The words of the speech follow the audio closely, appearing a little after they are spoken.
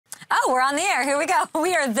we're on the air. Here we go.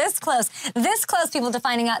 We are this close, people, to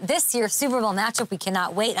finding out this year's Super Bowl matchup. We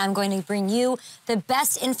cannot wait. I'm going to bring you the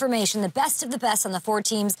best information, the best of the best on the four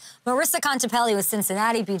teams. Marisa Contipelli with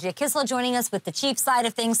Cincinnati, BJ Kissel joining us with the Chiefs side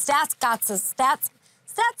of things. Stats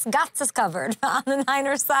got us covered on the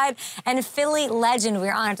Niners side. And Philly legend,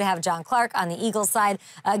 we're honored to have John Clark on the Eagles side,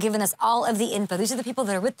 giving us all of the info. These are the people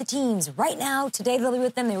that are with the teams right now. Today they'll be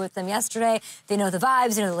with them. They were with them yesterday. They know the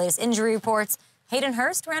vibes, they know the latest injury reports. Hayden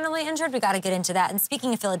Hurst randomly injured. We got to get into that. And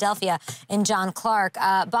speaking of Philadelphia and John Clark,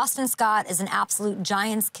 Boston Scott is an absolute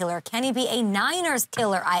Giants killer. Can he be a Niners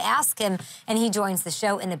killer? I ask him, and he joins the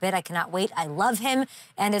show in a bit. I cannot wait. I love him.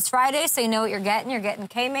 And it's Friday, so you know what you're getting. You're getting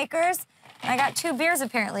K-Makers. I got 2 beers,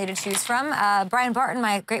 apparently, to choose from. Brian Barton,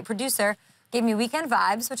 my great producer, gave me Weekend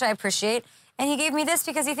Vibes, which I appreciate. And he gave me this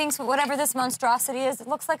because he thinks whatever this monstrosity is, it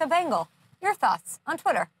looks like a Bengal. Your thoughts on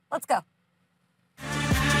Twitter. Let's go.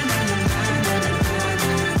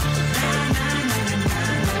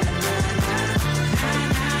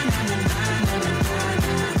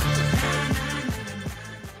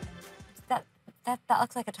 That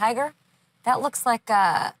looks like a tiger? That looks like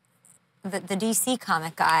the DC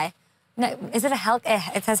comic guy. No, is it a hell?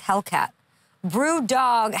 It says Hellcat. Brew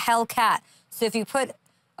dog, Hellcat. So if you put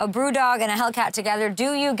a brew dog and a Hellcat together,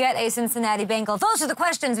 do you get a Cincinnati Bengal? Those are the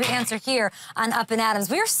questions we answer here on Up and Adams.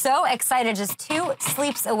 We're so excited, just 2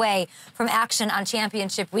 sleeps away from action on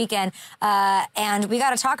championship weekend. And we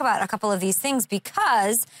got to talk about a couple of these things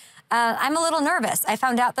because I'm a little nervous. I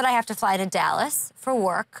found out that I have to fly to Dallas for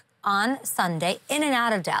work on Sunday, in and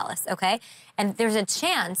out of Dallas, okay? And there's a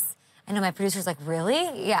chance, I know my producer's like,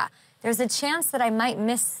 really? Yeah. There's a chance that I might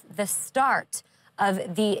miss the start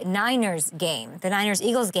of the Niners game, the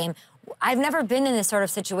Niners-Eagles game. I've never been in this sort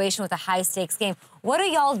of situation with a high-stakes game. What do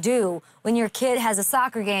y'all do when your kid has a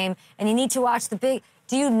soccer game and you need to watch the big...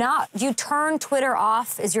 Do you turn Twitter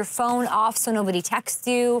off? Is your phone off so nobody texts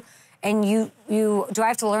you? And do I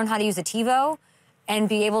have to learn how to use a TiVo and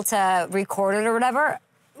be able to record it or whatever?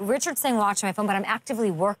 Richard's saying watch my phone, but I'm actively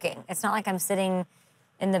working. It's not like I'm sitting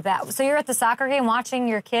in the back. So you're at the soccer game watching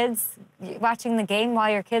the game while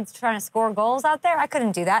your kid's trying to score goals out there? I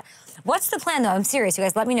couldn't do that. What's the plan, though? I'm serious. You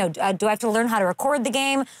guys, let me know. Do I have to learn how to record the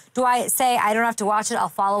game? Do I say I don't have to watch it, I'll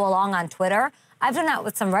follow along on Twitter? I've done that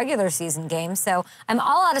with some regular season games, so I'm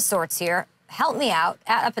all out of sorts here. Help me out,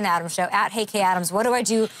 at Up and Adams Show, at Hey K Adams. What do I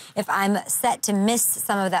do if I'm set to miss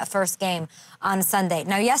some of that first game on Sunday?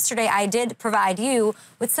 Now, yesterday, I did provide you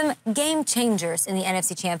with some game changers in the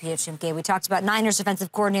NFC Championship game. We talked about Niners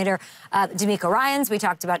defensive coordinator D'Amico Ryans. We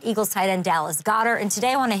talked about Eagles tight end Dallas Goedert. And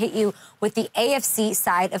today, I want to hit you with the AFC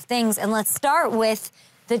side of things. And let's start with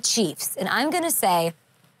the Chiefs. And I'm going to say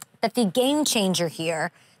that the game changer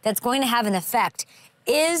here that's going to have an effect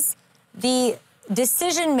is the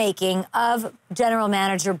decision-making of general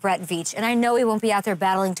manager Brett Veach. And I know he won't be out there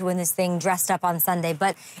battling to win this thing dressed up on Sunday,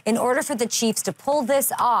 but in order for the Chiefs to pull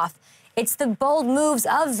this off, it's the bold moves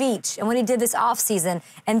of Veach and what he did this offseason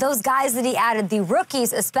and those guys that he added, the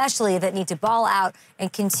rookies especially, that need to ball out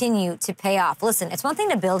and continue to pay off. Listen, it's one thing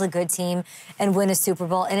to build a good team and win a Super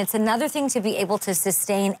Bowl, and it's another thing to be able to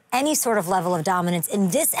sustain any sort of level of dominance in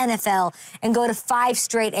this NFL and go to 5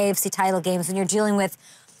 straight AFC title games when you're dealing with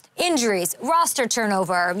injuries, roster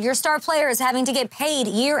turnover, your star players having to get paid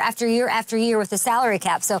year after year after year with the salary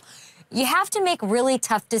cap. So you have to make really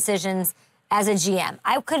tough decisions as a GM.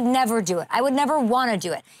 I could never do it. I would never want to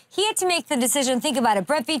do it. He had to make the decision. Think about it.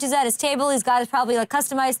 Brett Veach is at his table. He's got his probably like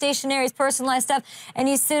customized stationery, his personalized stuff, and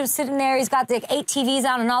he's sitting there. He's got like 8 TVs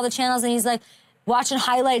on all the channels, and he's like watching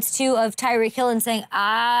highlights too of Tyreek Hill and saying,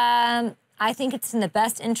 I think it's in the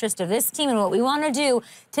best interest of this team and what we want to do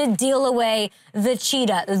to deal away the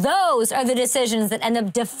cheetah. Those are the decisions that end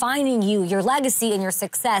up defining you, your legacy, and your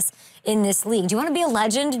success in this league. Do you want to be a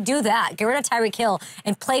legend? Do that. Get rid of Tyreek Hill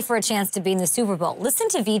and play for a chance to be in the Super Bowl. Listen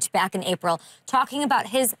to Veach back in April talking about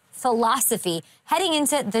his philosophy heading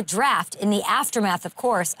into the draft in the aftermath, of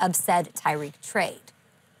course, of said Tyreek trade.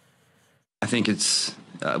 I think it's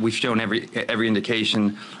we've shown every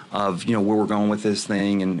indication of where we're going with this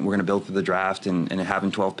thing, and we're going to build through the draft, and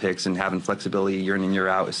having 12 picks and having flexibility year in and year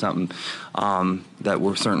out is something that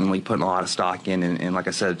we're certainly putting a lot of stock in. And like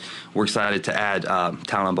I said, we're excited to add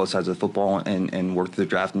talent on both sides of the football and work through the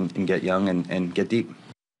draft and get young and get deep.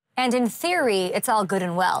 And in theory, it's all good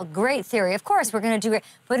and well. Great theory. Of course, we're going to do it.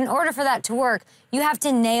 But in order for that to work, you have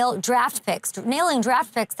to nail draft picks. Nailing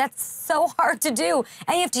draft picks, that's so hard to do.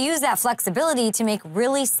 And you have to use that flexibility to make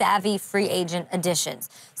really savvy free agent additions.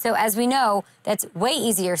 So as we know, that's way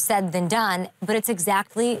easier said than done, but it's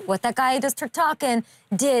exactly what that guy who does talking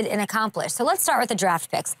did and accomplished. So let's start with the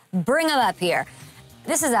draft picks. Bring them up here.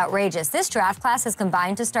 This is outrageous. This draft class has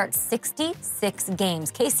combined to start 66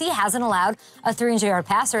 games. KC hasn't allowed a 300-yard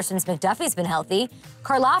passer since McDuffie's been healthy.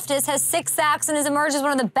 Karlaftis has 6 sacks and has emerged as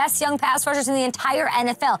one of the best young pass rushers in the entire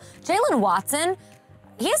NFL. Jalen Watson,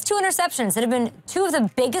 he has 2 interceptions that have been 2 of the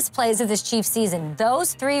biggest plays of this Chiefs season.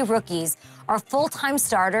 Those 3 rookies are full-time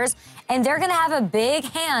starters, and they're going to have a big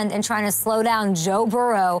hand in trying to slow down Joe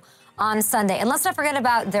Burrow on Sunday. And let's not forget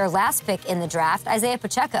about their last pick in the draft, Isaiah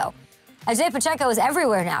Pacheco. Isaiah Pacheco is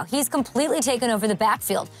everywhere now. He's completely taken over the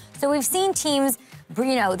backfield. So we've seen teams,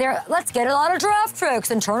 let's get a lot of draft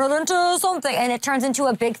picks and turn it into something. And it turns into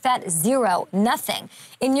a big fat 0, nothing.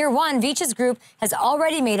 In year 1, Veach's group has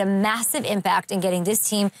already made a massive impact in getting this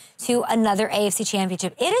team to another AFC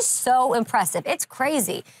Championship. It is so impressive. It's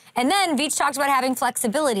crazy. And then Veach talked about having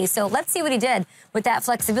flexibility. So let's see what he did with that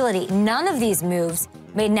flexibility. None of these moves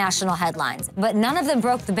made national headlines, but none of them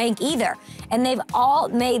broke the bank either. And they've all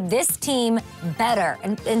made this team better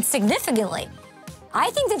and significantly. I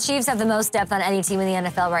think the Chiefs have the most depth on any team in the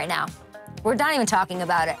NFL right now. We're not even talking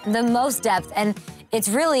about it. The most depth, and it's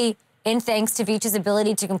really in thanks to Veach's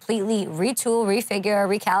ability to completely retool, refigure,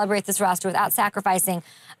 recalibrate this roster without sacrificing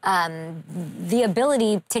the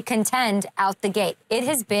ability to contend out the gate. It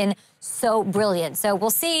has been so brilliant. So we'll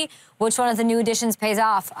see which one of the new additions pays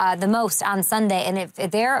off the most on Sunday. And if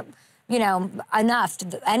they're, enough,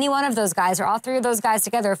 any one of those guys or all 3 of those guys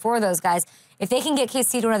together, or 4 of those guys, if they can get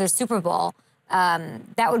KC to another Super Bowl,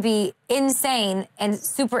 that would be insane and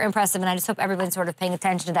super impressive, and I just hope everyone's sort of paying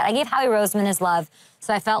attention to that. I gave Howie Roseman his love,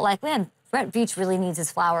 so I felt like, man, Brett Veach really needs his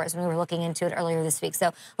flowers when we were looking into it earlier this week.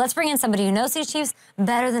 So let's bring in somebody who knows these Chiefs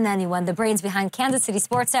better than anyone, the brains behind Kansas City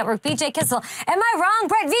Sports Network, BJ Kissel. Am I wrong,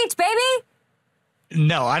 Brett Veach, baby?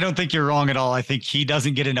 No, I don't think you're wrong at all. I think he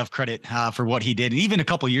doesn't get enough credit for what he did. And even a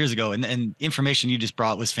couple years ago, and information you just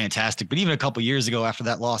brought was fantastic, but even a couple years ago after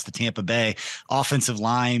that loss to Tampa Bay, offensive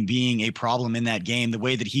line being a problem in that game, the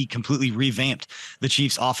way that he completely revamped the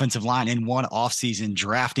Chiefs offensive line in one offseason,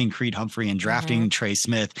 drafting Creed Humphrey and drafting Trey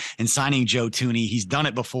Smith and signing Joe Thuney. He's done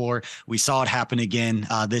it before. We saw it happen again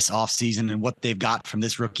this offseason, and what they've got from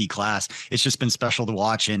this rookie class, it's just been special to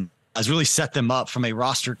watch. And has really set them up from a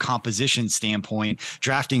roster composition standpoint,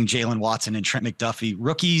 drafting Jalen Watson and Trent McDuffie,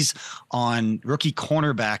 rookie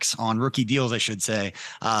cornerbacks on rookie deals, I should say,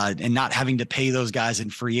 and not having to pay those guys in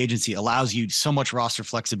free agency allows you so much roster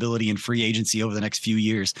flexibility in free agency over the next few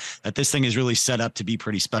years that this thing is really set up to be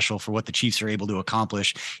pretty special for what the Chiefs are able to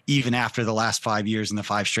accomplish, even after the last 5 years and the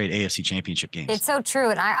 5 straight AFC Championship games. It's so true,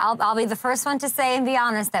 and I'll be the first one to say and be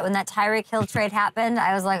honest that when that Tyreek Hill trade happened,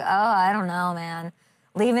 I was like, oh, I don't know, man.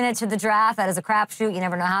 Leaving it to the draft, that is a crapshoot. You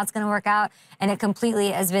never know how it's going to work out. And it completely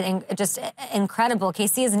has been just incredible.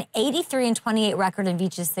 KC has an 83-28 record in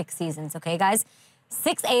Veach's 6 seasons, okay, guys?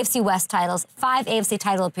 6 AFC West titles, 5 AFC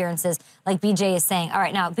title appearances, like BJ is saying. All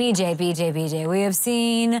right, now, BJ, we have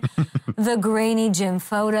seen the grainy gym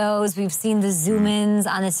photos. We've seen the zoom-ins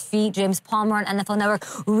on his feet. James Palmer on NFL Network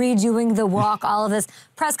redoing the walk, all of this.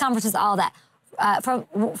 Press conferences, all that. From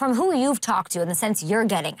who you've talked to, in the sense you're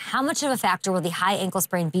getting, how much of a factor will the high ankle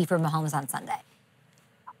sprain be for Mahomes on Sunday?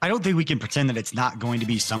 I don't think we can pretend that it's not going to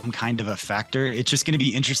be some kind of a factor. It's just going to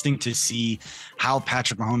be interesting to see how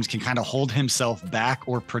Patrick Mahomes can kind of hold himself back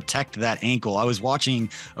or protect that ankle. I was watching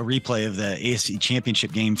a replay of the AFC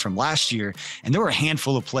Championship game from last year, and there were a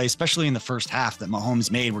handful of plays, especially in the first half, that Mahomes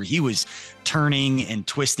made where he was turning and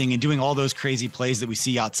twisting and doing all those crazy plays that we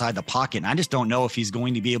see outside the pocket. And I just don't know if he's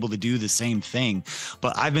going to be able to do the same thing.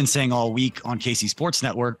 But I've been saying all week on KC Sports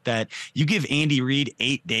Network that you give Andy Reid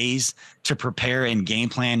 8 days to prepare and game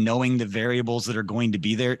plan, knowing the variables that are going to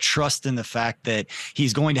be there, trust in the fact that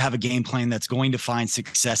he's going to have a game plan that's going to find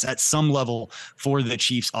success at some level for the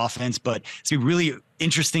Chiefs offense. But it's going to be really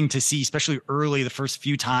interesting to see, especially early, the first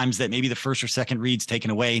few times that maybe the first or second read's taken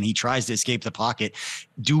away and he tries to escape the pocket.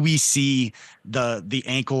 Do we see the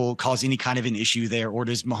ankle cause any kind of an issue there, or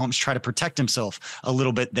does Mahomes try to protect himself a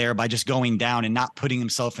little bit there by just going down and not putting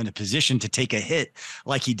himself in a position to take a hit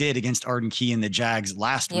like he did against Arden Key and the Jags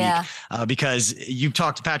last week? Because you've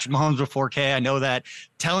talked to Patrick Mahomes before, Kay. I know that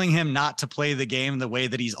telling him not to play the game the way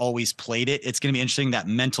that he's always played it, it's going to be interesting, that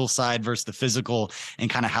mental side versus the physical and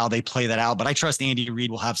kind of how they play that out. But I trust Andy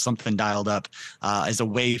Reid will have something dialed up as a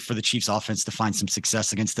way for the Chiefs offense to find some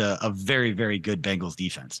success against a very, very good Bengals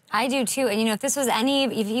defense. I do too. And, you know, if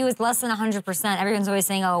he was less than 100%, everyone's always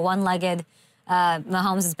saying, oh, one-legged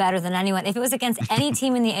Mahomes is better than anyone. If it was against any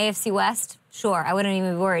team in the AFC West, sure, I wouldn't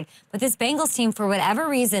even be worried. But this Bengals team, for whatever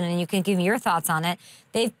reason, and you can give me your thoughts on it,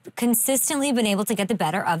 they've consistently been able to get the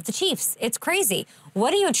better of the Chiefs. It's crazy.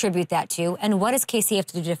 What do you attribute that to, and what does KC have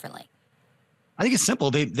to do differently? I think it's simple.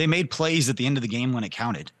 They made plays at the end of the game when it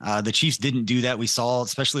counted. The Chiefs didn't do that. We saw,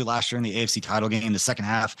 especially last year in the AFC title game, the second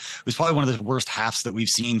half was probably one of the worst halves that we've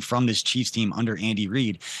seen from this Chiefs team under Andy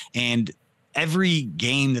Reid. And every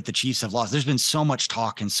game that the Chiefs have lost, there's been so much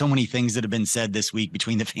talk and so many things that have been said this week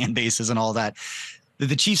between the fan bases and all that.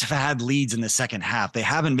 The Chiefs have had leads in the second half. They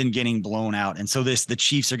haven't been getting blown out. And so the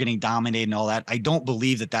Chiefs are getting dominated and all that. I don't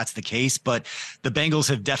believe that that's the case, but the Bengals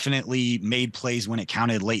have definitely made plays when it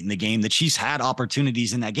counted late in the game. The Chiefs had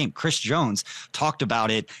opportunities in that game. Chris Jones talked about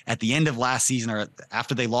it at the end of last season, or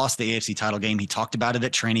after they lost the AFC title game. He talked about it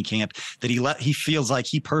at training camp, that he feels like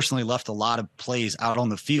he personally left a lot of plays out on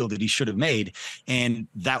the field that he should have made. And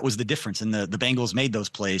that was the difference. And the Bengals made those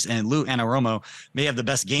plays. And Lou Anarumo may have the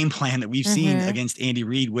best game plan that we've seen against Andy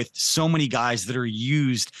Reid, with so many guys that are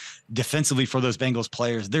used defensively for those Bengals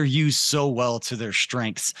players. They're used so well to their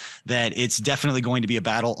strengths that it's definitely going to be a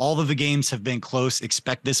battle. All of the games have been close.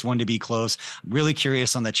 Expect this one to be close. I'm really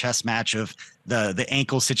curious on the chess match of the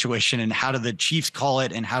ankle situation, and how do the Chiefs call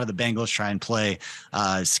it, and how do the Bengals try and play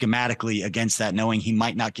schematically against that, knowing he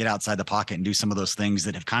might not get outside the pocket and do some of those things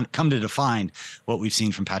that have come to define what we've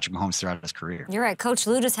seen from Patrick Mahomes throughout his career. You're right. Coach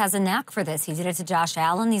Lou just has a knack for this. He did it to Josh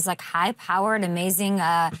Allen. He's like high-powered, amazing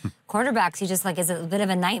quarterbacks. He just like is a bit of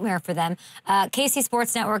a nightmare for them. KC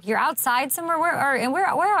Sports Network, you're outside somewhere.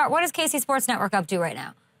 What is KC Sports Network up to right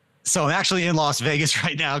now? So I'm actually in Las Vegas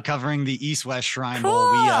right now covering the East-West Shrine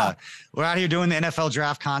Bowl. We're out here doing the NFL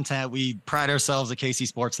draft content. We pride ourselves at KC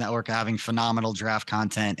Sports Network having phenomenal draft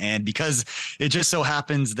content. And because it just so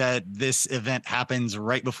happens that this event happens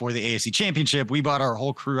right before the AFC Championship, we brought our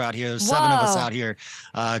whole crew out here. There's 7 of us out here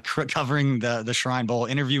covering the Shrine Bowl,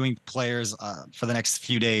 interviewing players for the next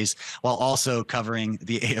few days, while also covering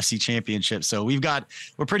the AFC Championship. So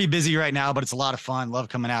we're pretty busy right now, but it's a lot of fun. Love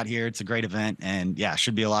coming out here. It's a great event. And yeah,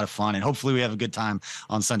 should be a lot of fun. And hopefully we have a good time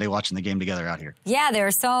on Sunday watching the game together out here. Yeah,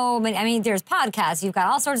 there's so many. I mean, there's podcasts. You've got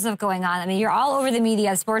all sorts of stuff going on. I mean, you're all over the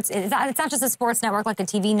media. Sports. It's not just a sports network, like a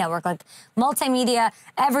TV network, like multimedia,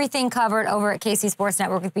 everything covered over at KC Sports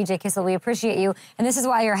Network with BJ Kissel. We appreciate you. And this is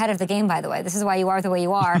why you're ahead of the game, by the way. This is why you are the way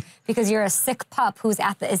you are, because you're a sick pup who's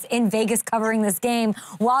is in Vegas covering this game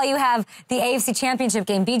while you have the AFC Championship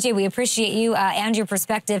game. BJ, we appreciate you and your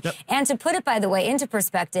perspective. Yep. And to put it, by the way, into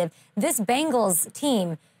perspective, this Bengals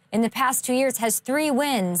team in the past 2 years has 3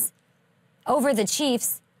 wins over the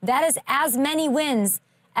Chiefs. That is as many wins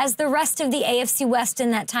as the rest of the AFC West in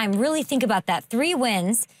that time. Really think about that. 3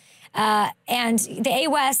 wins. And the A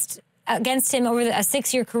West against him over a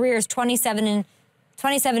 6-year career is 27-3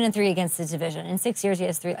 against the division. In 6 years, he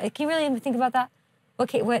has 3. Can you really think about that? What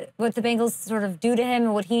the Bengals sort of do to him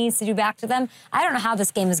and what he needs to do back to them? I don't know how this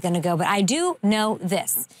game is going to go, but I do know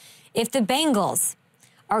this. If the Bengals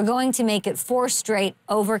are going to make it 4 straight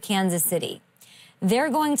over Kansas City, they're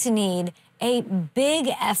going to need a big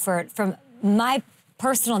effort from my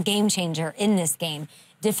personal game changer in this game,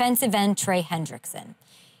 defensive end Trey Hendrickson.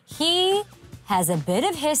 He has a bit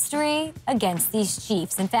of history against these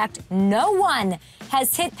Chiefs. In fact, no one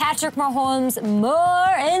has hit Patrick Mahomes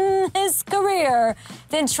more in his career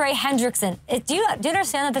than Trey Hendrickson. Do you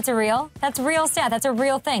understand that that's a real stat? That's a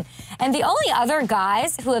real thing. And the only other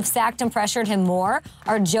guys who have sacked and pressured him more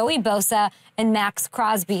are Joey Bosa and Max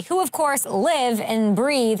Crosby, who, of course, live and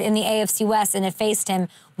breathe in the AFC West and have faced him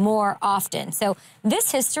more often. So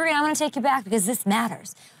this history, and I want to take you back because this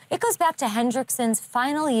matters. It goes back to Hendrickson's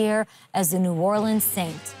final year as a New Orleans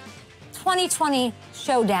Saint. 2020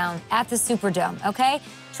 showdown at the Superdome, okay?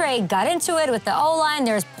 Trey got into it with the O-line.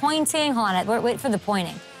 There's pointing. Hold on, wait for the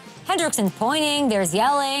pointing. Hendrickson's pointing. There's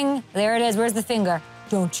yelling. There it is. Where's the finger?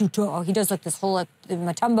 Don't you talk. Oh, he does like this whole like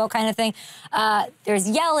Matumbo kind of thing. There's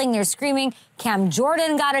yelling. There's screaming. Cam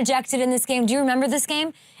Jordan got ejected in this game. Do you remember this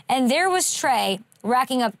game? And there was Trey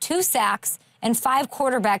racking up 2 sacks and 5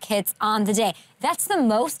 quarterback hits on the day. That's the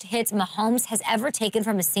most hits Mahomes has ever taken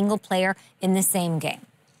from a single player in the same game.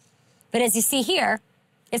 But as you see here,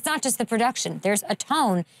 it's not just the production. There's a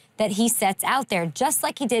tone that he sets out there, just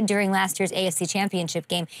like he did during last year's AFC Championship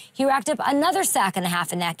game. He racked up another sack and a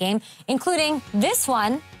half in that game, including this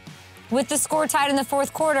one with the score tied in the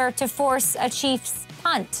 4th quarter to force a Chiefs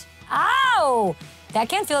punt. Ow! That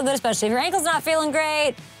can't feel good, especially if your ankle's not feeling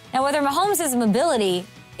great. Now, whether Mahomes' mobility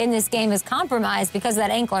in this game is compromised because of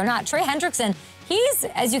that ankle or not, Trey Hendrickson, he's,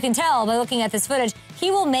 as you can tell by looking at this footage,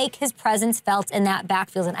 he will make his presence felt in that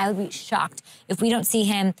backfield. And I would be shocked if we don't see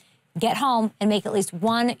him get home and make at least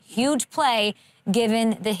one huge play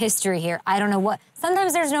given the history here. I don't know what.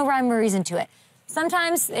 Sometimes there's no rhyme or reason to it.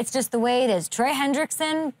 Sometimes it's just the way it is. Trey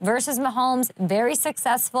Hendrickson versus Mahomes, very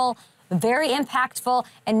successful, very impactful,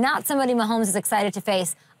 and not somebody Mahomes is excited to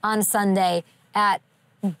face on Sunday at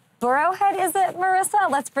Burrowhead, is it,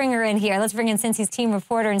 Marisa? Let's bring her in here. Let's bring in Cincy's team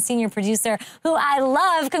reporter and senior producer, who I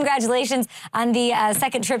love. Congratulations on the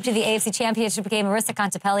second trip to the AFC Championship game. Marisa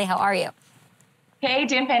Contipelli, how are you? Hey,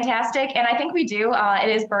 doing fantastic. And I think we do. It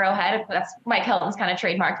is Burrowhead. That's Mike Hilton's kind of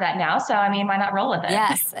trademarked that now. So, I mean, why not roll with it?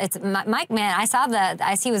 Yes. It's Mike, man.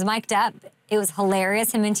 I see he was mic'd up. It was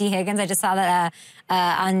hilarious, him and T. Higgins. I just saw that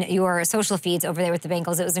on your social feeds over there with the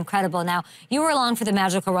Bengals. It was incredible. Now, you were along for the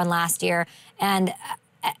magical run last year, and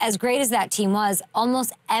as great as that team was,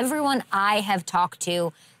 almost everyone I have talked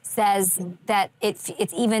to says that it's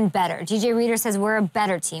even better. DJ Reader says we're a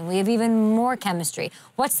better team. We have even more chemistry.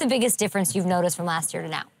 What's the biggest difference you've noticed from last year to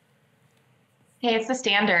now? Hey, it's the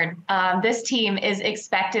standard. This team is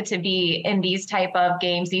expected to be in these type of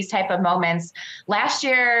games, these type of moments. Last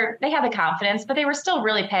year, they had the confidence, but they were still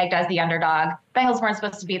really pegged as the underdog. Bengals weren't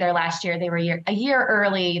supposed to be there last year. They were a year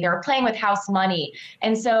early. They were playing with house money.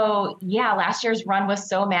 And so, yeah, last year's run was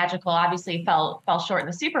so magical. Obviously fell short in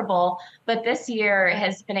the Super Bowl, but this year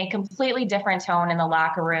has been a completely different tone in the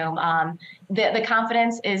locker room. The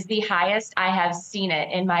confidence is the highest I have seen it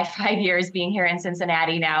in my 5 years being here in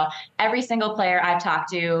Cincinnati now. Every single player I've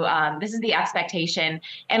talked to, this is the expectation.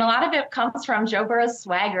 And a lot of it comes from Joe Burrow's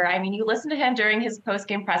swagger. I mean, you listen to him during his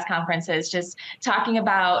post-game press conferences, just talking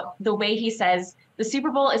about the way he says the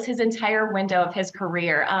Super Bowl is his entire window of his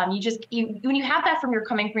career. When you have that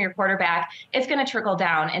coming from your quarterback, it's going to trickle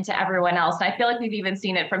down into everyone else. And I feel like we've even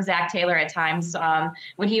seen it from Zach Taylor at times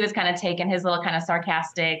when he was kind of taking his little kind of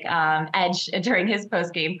sarcastic edge during his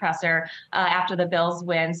post-game presser after the Bills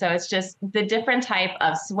win. So it's just the different type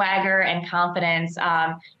of swagger and confidence.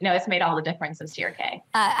 It's made all the difference this year, Kay.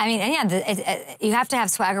 You have to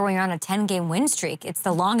have swagger when you're on a 10-game win streak. It's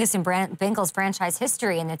the longest in Bengals franchise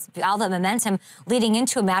history, and it's all the momentum leading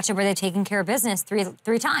into a matchup where they've taken care of business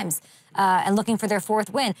three times and looking for their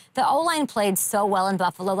fourth win. The O-line played so well in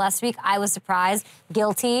Buffalo last week. I was surprised,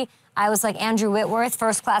 guilty. I was like Andrew Whitworth,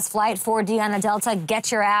 first-class flight, 4D on a Delta,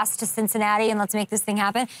 get your ass to Cincinnati and let's make this thing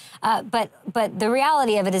happen. But the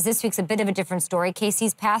reality of it is this week's a bit of a different story.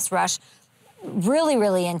 KC's pass rush, really,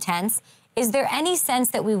 really intense. Is there any sense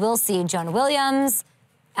that we will see Jonah Williams,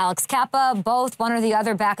 Alex Kappa, both, one or the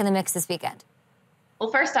other, back in the mix this weekend? Well,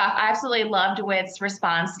 first off, I absolutely loved Witt's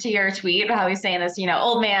response to your tweet, how he's saying this,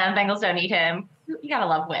 old man, Bengals don't need him. You got to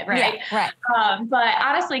love Witt, right? Yeah, right. But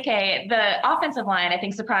honestly, Kay, the offensive line, I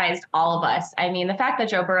think, surprised all of us. I mean, the fact that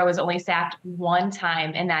Joe Burrow was only sacked one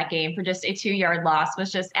time in that game for just a 2-yard loss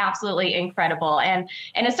was just absolutely incredible. And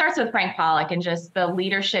it starts with Frank Pollock and just the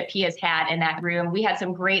leadership he has had in that room. We had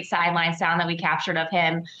some great sideline sound that we captured of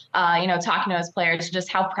him, talking to his players,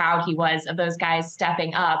 just how proud he was of those guys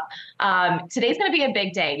stepping up. Today's going to be a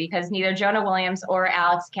big day because neither Jonah Williams or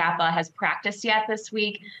Alex Kappa has practiced yet this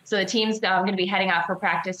week. So the team's going to be heading out for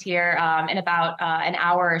practice here in about an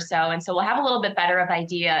hour or so. And so we'll have a little bit better of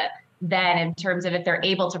idea then in terms of if they're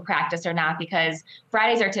able to practice or not, because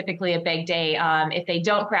Fridays are typically a big day. If they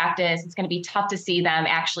don't practice, it's going to be tough to see them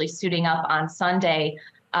actually suiting up on Sunday.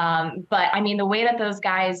 But I mean, the way that those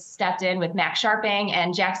guys stepped in with Max Sharping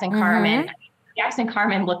and Jackson Carman, Jackson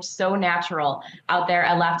Carman looked so natural out there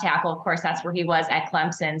at left tackle. Of course, that's where he was at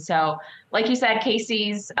Clemson. So like you said,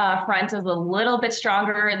 KC's front is a little bit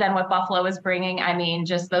stronger than what Buffalo is bringing. I mean,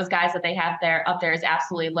 just those guys that they have up there is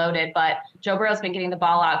absolutely loaded. But Joe Burrow's been getting the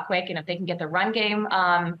ball out quick, and if they can get the run game,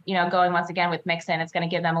 going once again with Mixon, it's going to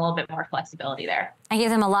give them a little bit more flexibility there. I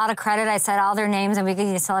give them a lot of credit. I said all their names, and we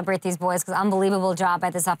need to celebrate these boys because unbelievable job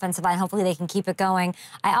by this offensive line. Hopefully they can keep it going.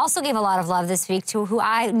 I also gave a lot of love this week to who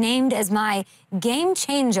I named as my game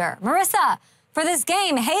changer, Marisa, for this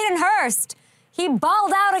game, Hayden Hurst. He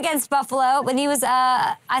balled out against Buffalo when he was,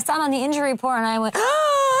 I saw him on the injury report and I went,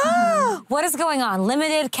 what is going on?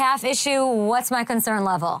 Limited calf issue? What's my concern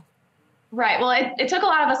level? Right. Well, it took a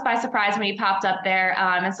lot of us by surprise when he popped up there.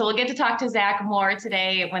 And so we'll get to talk to Zach more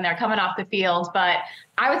today when they're coming off the field. But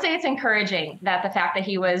I would say it's encouraging that the fact that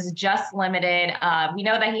he was just limited. We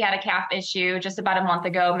know that he had a calf issue just about a month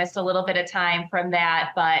ago, missed a little bit of time from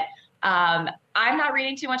that. But I'm not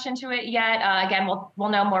reading too much into it yet. Again, we'll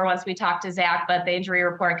know more once we talk to Zach, but the injury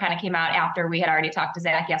report kind of came out after we had already talked to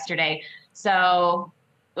Zach yesterday. So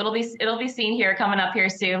it'll be seen here coming up here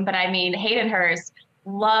soon. But I mean, Hayden Hurst,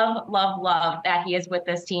 love that he is with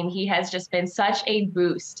this team. He has just been such a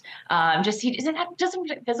boost. He doesn't have just some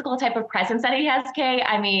physical type of presence that he has, Kay.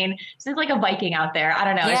 I mean, he's like a Viking out there. I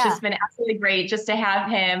don't know. Yeah. It's just been absolutely great just to have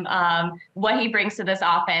him, what he brings to this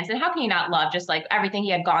offense. And how can you not love just like everything he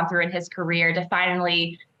had gone through in his career to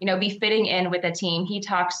finally be fitting in with the team. He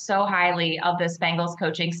talked so highly of this Bengals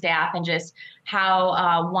coaching staff and just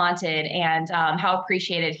how wanted and how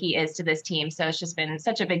appreciated he is to this team. So it's just been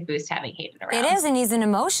such a big boost having Hayden around. It is, and he's an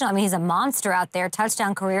emotional, I mean, he's a monster out there.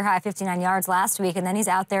 Touchdown, career high, 59 yards last week, and then he's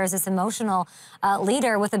out there as this emotional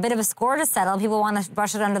leader with a bit of a score to settle. People want to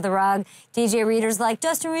brush it under the rug. DJ Reader's like,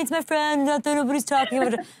 Dustin Reed's my friend, not that nobody's talking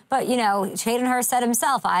about it. But, Hayden Hurst said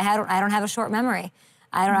himself, I don't have a short memory.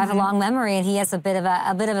 I don't have a long memory, and he has a bit of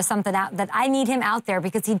a something out that I need him out there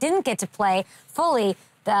because he didn't get to play fully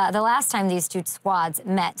the last time these two squads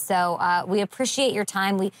met. So we appreciate your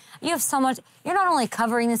time. You have so much. You're not only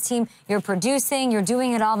covering this team, you're producing, you're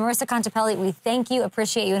doing it all. Marisa Contipelli, we thank you,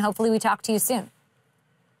 appreciate you, and hopefully we talk to you soon.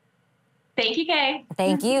 Thank you, Kay.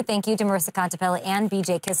 Thank you. Thank you to Marisa Contipelli and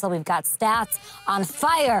BJ Kissel. We've got Stats on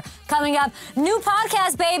Fire coming up. New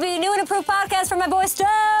podcast, baby. New and improved podcast from my boy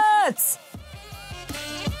Stats.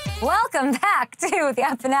 Welcome back to the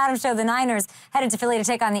Up and Adam Show. The Niners headed to Philly to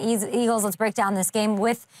take on the Eagles. Let's break down this game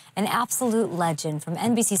with an absolute legend from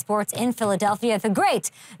NBC Sports in Philadelphia, the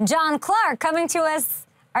great John Clark, coming to us.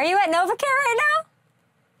 Are you at NovaCare right now?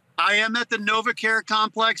 I am at the NovaCare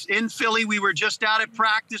complex in Philly. We were just out at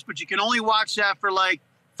practice, but you can only watch that for like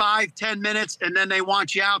 5-10 minutes, and then they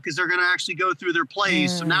want you out because they're going to actually go through their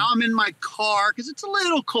plays. So now I'm in my car because it's a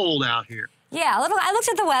little cold out here. Yeah, a little. I looked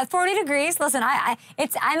at the weather, 40 degrees. Listen, I'm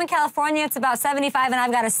in California. It's about 75, and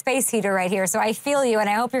I've got a space heater right here. So I feel you, and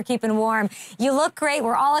I hope you're keeping warm. You look great.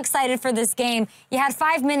 We're all excited for this game. You had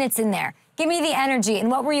 5 minutes in there. Give me the energy.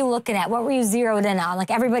 And what were you looking at? What were you zeroed in on?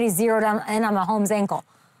 Like everybody zeroed in on Mahomes' ankle.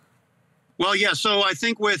 Well, yeah, so I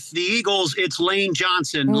think with the Eagles, it's Lane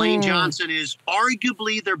Johnson. Lane Johnson is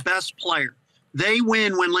arguably their best player. They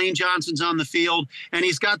win when Lane Johnson's on the field, and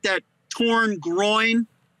he's got that torn groin,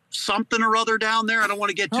 something or other down there. I don't want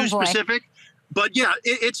to get too specific. But, yeah,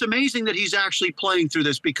 it's amazing that he's actually playing through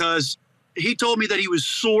this because he told me that he was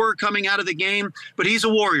sore coming out of the game, but he's a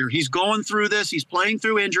warrior. He's going through this. He's playing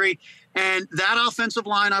through injury. And that offensive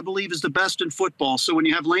line, I believe, is the best in football. So when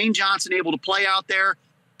you have Lane Johnson able to play out there,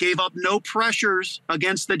 gave up no pressures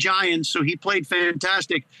against the Giants, so he played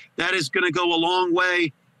fantastic. That is going to go a long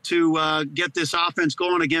way to get this offense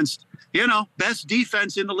going against, best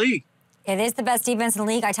defense in the league. It is the best defense in the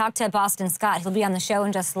league. I talked to Boston Scott. He'll be on the show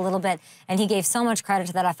in just a little bit, and he gave so much credit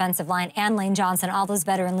to that offensive line and Lane Johnson, all those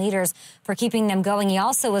veteran leaders, for keeping them going. He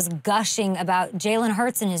also was gushing about Jalen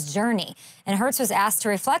Hurts and his journey, and Hurts was asked to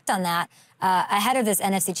reflect on that ahead of this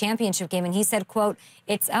NFC Championship game, and he said, quote,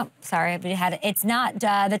 it's not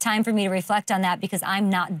the time for me to reflect on that because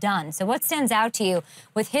I'm not done. So what stands out to you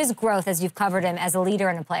with his growth as you've covered him as a leader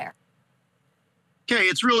and a player? Okay,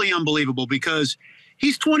 it's really unbelievable because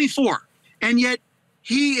he's 24. And yet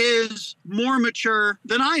he is more mature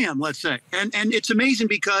than I am, let's say. And it's amazing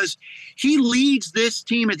because he leads this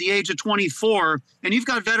team at the age of 24. And you've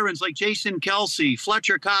got veterans like Jason Kelsey,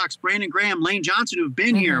 Fletcher Cox, Brandon Graham, Lane Johnson, who've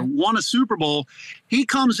been here, won a Super Bowl. He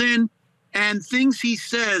comes in and things he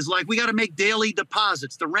says, like, we got to make daily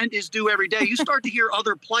deposits. The rent is due every day. You start to hear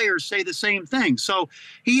other players say the same thing. So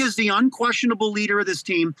he is the unquestionable leader of this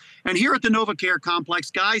team. And here at the NovaCare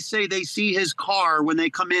complex, guys say they see his car when they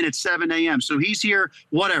come in at 7 a.m. So he's here,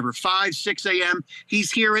 5, 6 a.m. He's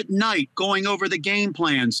here at night going over the game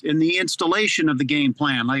plans and the installation of the game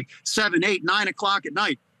plan, like 7, 8, 9 o'clock at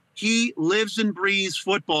night. He lives and breathes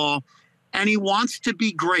football, and he wants to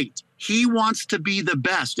be great. He wants to be the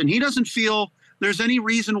best, and he doesn't feel there's any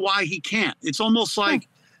reason why he can't. It's almost like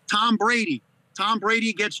Tom Brady. Tom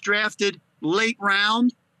Brady gets drafted late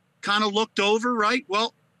round, kind of looked over, right?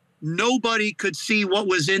 Well, nobody could see what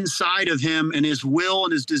was inside of him and his will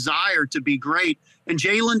and his desire to be great. And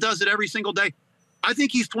Jalen does it every single day. I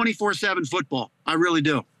think he's 24/7 football. I really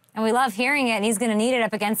do. And we love hearing it, and he's going to need it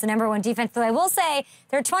up against the #1 defense. But I will say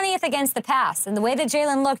they're 20th against the pass. And the way that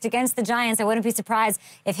Jalen looked against the Giants, I wouldn't be surprised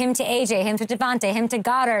if him to AJ, him to Devontae, him to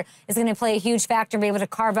Goddard is going to play a huge factor and be able to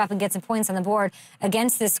carve up and get some points on the board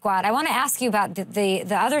against this squad. I want to ask you about the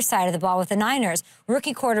other side of the ball with the Niners.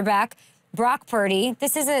 Rookie quarterback, Brock Purdy.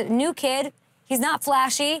 This is a new kid. He's not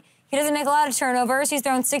flashy. He doesn't make a lot of turnovers. He's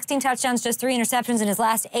thrown 16 touchdowns, just 3 interceptions in his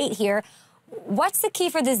last 8 here. What's the key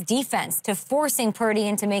for this defense to forcing Purdy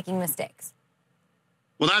into making mistakes?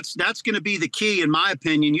 Well, that's going to be the key, in my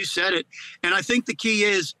opinion. You said it. And I think the key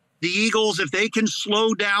is the Eagles, if they can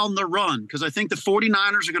slow down the run, because I think the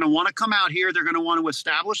 49ers are going to want to come out here. They're going to want to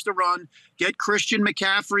establish the run, get Christian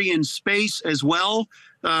McCaffrey in space as well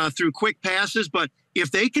through quick passes. But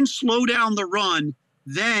if they can slow down the run,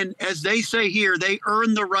 then, as they say here, they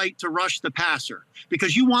earn the right to rush the passer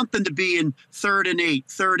because you want them to be in 3rd and 8,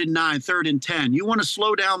 3rd and 9, 3rd and 10. You want to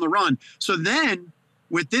slow down the run. So then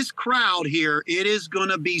with this crowd here, it is going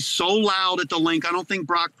to be so loud at the Link. I don't think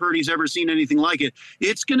Brock Purdy's ever seen anything like it.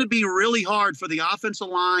 It's going to be really hard for the offensive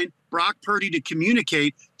line, Brock Purdy, to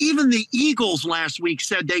communicate. Even the Eagles last week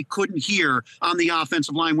said they couldn't hear on the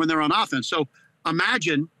offensive line when they're on offense. So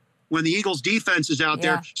imagine when the Eagles defense is out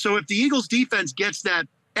there. So if the Eagles defense gets that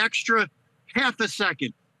extra half a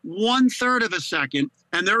second, 1/3 of a second,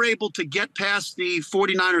 and they're able to get past the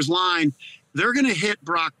 49ers line, they're going to hit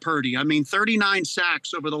Brock Purdy. I mean, 39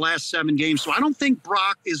 sacks over the last 7 games. So I don't think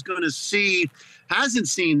Brock is going to hasn't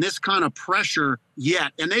seen this kind of pressure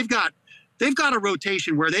yet. And they've got a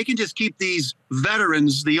rotation where they can just keep these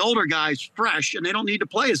veterans, the older guys, fresh, and they don't need to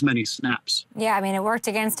play as many snaps. Yeah, I mean, it worked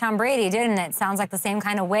against Tom Brady, didn't it? Sounds like the same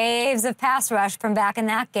kind of waves of pass rush from back in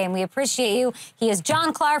that game. We appreciate you. He is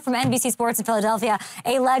John Clark from NBC Sports in Philadelphia,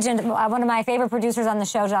 a legend. One of my favorite producers on the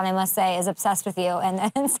show, John, I must say, is obsessed with you.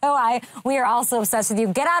 And so we are also obsessed with you.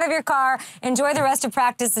 Get out of your car, enjoy the rest of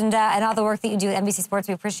practice and all the work that you do at NBC Sports.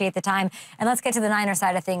 We appreciate the time. And let's get to the Niners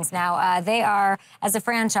side of things now. They are, as a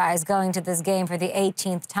franchise, going to this game for the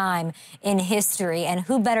 18th time in history. And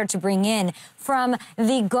who better to bring in from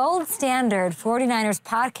the gold standard 49ers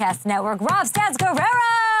podcast network, Rob Stats Guerrera!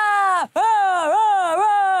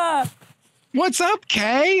 What's up,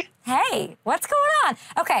 Kay? Hey, what's going on?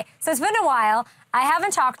 Okay, so it's been a while. I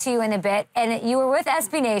haven't talked to you in a bit, and you were with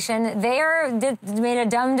SB Nation. They made a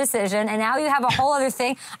dumb decision, and now you have a whole other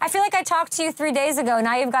thing. I feel like I talked to you 3 days ago.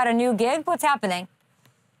 Now you've got a new gig. What's happening?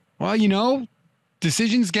 Well,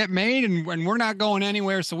 decisions get made, and we're not going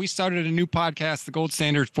anywhere. So we started a new podcast, the Gold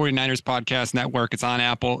Standard 49ers Podcast Network. It's on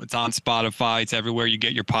Apple. It's on Spotify. It's everywhere you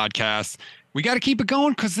get your podcasts. We got to keep it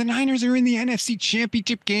going because the Niners are in the NFC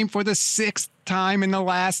Championship game for the 6th time in the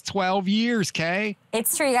last 12 years, Kay.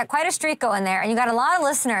 It's true. You got quite a streak going there, and you got a lot of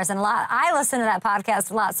listeners, and I listen to that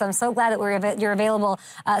podcast a lot, so I'm so glad that you're available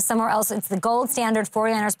somewhere else. It's the Gold Standard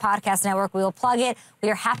 49ers Podcast Network. We will plug it. We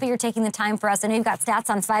are happy you're taking the time for us. I know you've got stats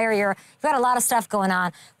on fire. You've got a lot of stuff going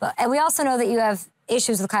on, and we also know that you have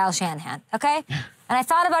issues with Kyle Shanahan, okay? And I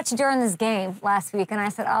thought about you during this game last week, and I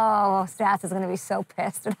said, oh, Stats is going to be so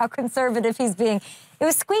pissed at how conservative he's being. It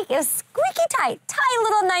was squeaky tight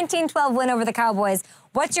little 19-12 win over the Cowboys.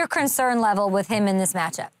 What's your concern level with him in this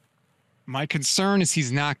matchup? My concern is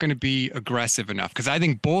he's not going to be aggressive enough because I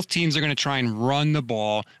think both teams are going to try and run the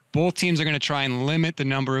ball. Both teams are going to try and limit the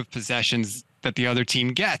number of possessions that the other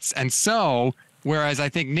team gets. And so, whereas I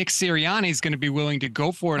think Nick Sirianni is going to be willing to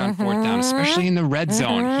go for it on 4th down, especially in the red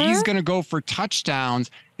zone. He's going to go for touchdowns,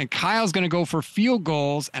 and Kyle's going to go for field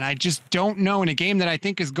goals. And I just don't know in a game that I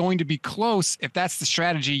think is going to be close if that's the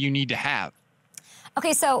strategy you need to have.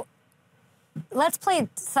 Okay, so let's play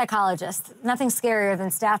psychologist. Nothing scarier than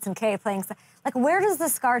Stats and Kay playing. Like, where does the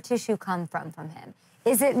scar tissue come from him?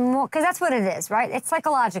 Is it more, because that's what it is, right? It's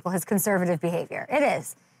psychological, his conservative behavior. It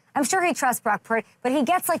is. I'm sure he trusts Brock Purdy, but he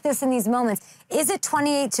gets like this in these moments. Is it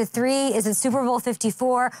 28-3? Is it Super Bowl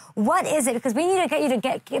 54? What is it? Because we need to get you to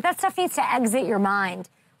get that stuff needs to exit your mind.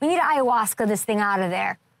 We need to ayahuasca this thing out of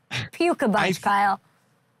there. Puke a bunch, Kyle.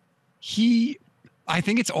 I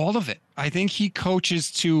think it's all of it. I think he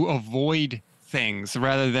coaches to avoid things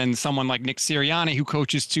rather than someone like Nick Sirianni who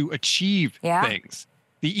coaches to achieve things.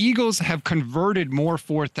 The Eagles have converted more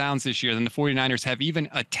 4th downs this year than the 49ers have even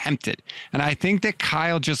attempted. And I think that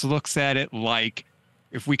Kyle just looks at it like,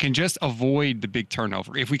 if we can just avoid the big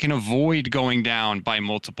turnover, if we can avoid going down by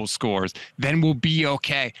multiple scores, then we'll be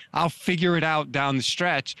okay. I'll figure it out down the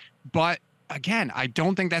stretch. But again, I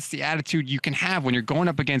don't think that's the attitude you can have when you're going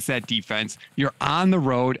up against that defense. You're on the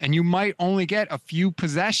road, and you might only get a few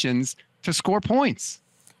possessions to score points.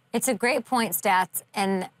 It's a great point, Stats,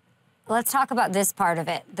 and let's talk about this part of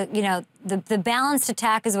it. The balanced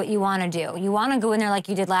attack is what you want to do. You want to go in there like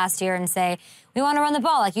you did last year and say, we want to run the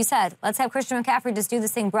ball, like you said. Let's have Christian McCaffrey just do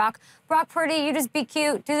this thing. Brock Purdy, you just be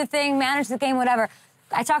cute, do the thing, manage the game, whatever.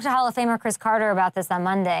 I talked to Hall of Famer Chris Carter about this on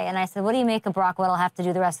Monday, and I said, what do you make of Brock? What'll have to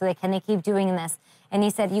do the rest of the day? Can they keep doing this? And he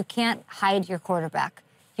said, you can't hide your quarterback.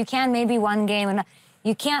 You can maybe one game, and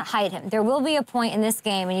you can't hide him. There will be a point in this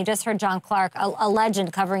game, and you just heard John Clark, a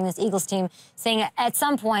legend covering this Eagles team, saying at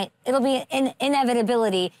some point it'll be an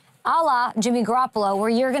inevitability, a la Jimmy Garoppolo, where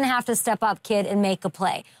you're going to have to step up, kid, and make a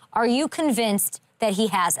play. Are you convinced that he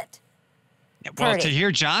has it? Well, to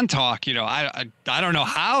hear John talk, I don't know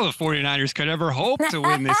how the 49ers could ever hope to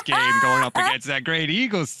win this game going up against that great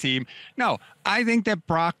Eagles team. No, I think that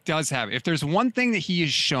Brock does have it. If there's one thing that he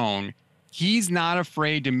has shown, he's not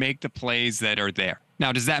afraid to make the plays that are there.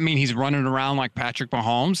 Now, does that mean he's running around like Patrick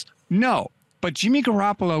Mahomes? No. But Jimmy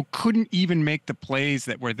Garoppolo couldn't even make the plays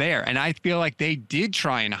that were there. And I feel like they did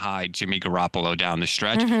try and hide Jimmy Garoppolo down the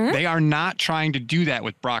stretch. They are not trying to do that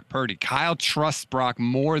with Brock Purdy. Kyle trusts Brock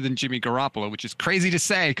more than Jimmy Garoppolo, which is crazy to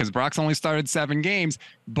say because Brock's only started 7 games,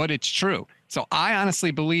 but it's true. So I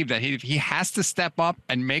honestly believe that if he has to step up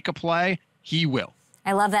and make a play, he will.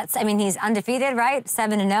 I love that. I mean, he's undefeated, right?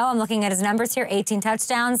 7-0. I'm looking at his numbers here, 18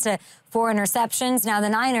 touchdowns to 4 interceptions. Now the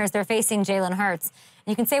Niners, they're facing Jalen Hurts.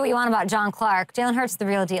 You can say what you want about John Clark. Jalen Hurts is the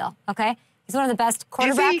real deal, okay? He's one of the best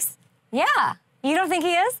quarterbacks. Yeah. You don't think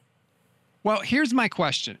he is? Well, here's my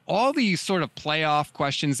question. All these sort of playoff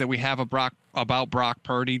questions that we have about Brock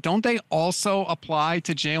Purdy, don't they also apply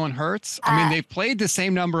to Jalen Hurts? I mean, they've played the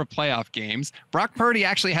same number of playoff games. Brock Purdy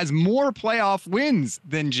actually has more playoff wins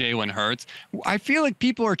than Jalen Hurts. I feel like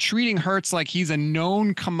people are treating Hurts like he's a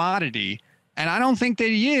known commodity, and I don't think that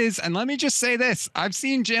he is. And let me just say this. I've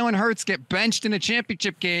seen Jalen Hurts get benched in a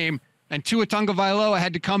championship game, and Tua Tagovailoa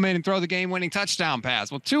had to come in and throw the game-winning touchdown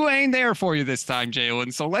pass. Well, Tua ain't there for you this time,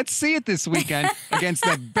 Jalen. So let's see it this weekend against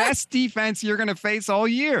the best defense you're going to face all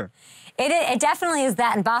year. It definitely is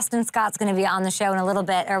that, and Boston Scott's going to be on the show in a little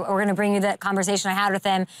bit, or we're going to bring you the conversation I had with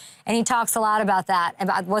him, and he talks a lot about that,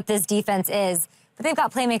 about what this defense is. But they've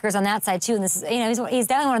got playmakers on that side, too, and this is, he's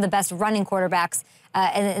definitely one of the best running quarterbacks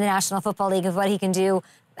in the National Football League of what he can do.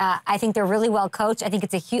 I think they're really well coached. I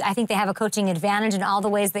think they have a coaching advantage in all the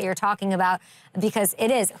ways that you're talking about, because it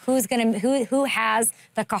is who has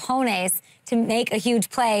the cojones to make a huge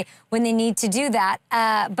play when they need to do that.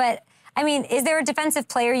 But I mean, is there a defensive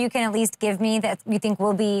player you can at least give me that you think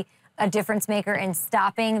will be a difference maker in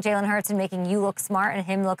stopping Jalen Hurts and making you look smart and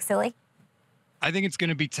him look silly? I think it's going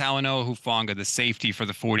to be Talanoa Hufanga, the safety for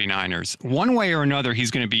the 49ers. One way or another,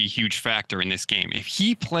 he's going to be a huge factor in this game. If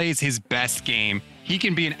he plays his best game, he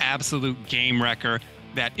can be an absolute game wrecker.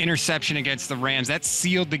 That interception against the Rams, that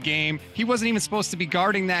sealed the game. He wasn't even supposed to be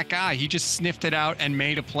guarding that guy. He just sniffed it out and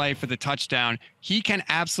made a play for the touchdown. He can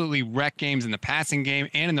absolutely wreck games in the passing game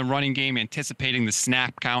and in the running game, anticipating the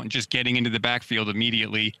snap count and just getting into the backfield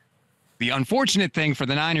immediately. The unfortunate thing for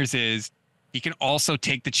the Niners is he can also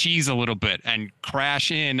take the cheese a little bit and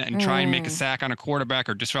crash in and try and make a sack on a quarterback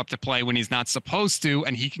or disrupt a play when he's not supposed to,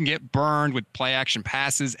 and he can get burned with play action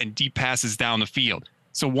passes and deep passes down the field.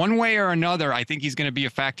 So one way or another, I think he's going to be a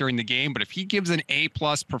factor in the game, but if he gives an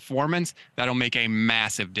A-plus performance, that'll make a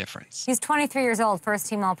massive difference. He's 23 years old,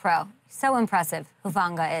 first-team All-Pro. So impressive,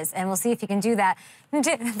 Hufanga is, and we'll see if he can do that.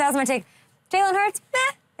 That was my take. Jalen Hurts,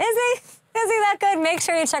 is he? Is he that good? Make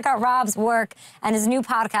sure you check out Rob's work, and his new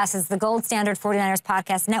podcast is the Gold Standard 49ers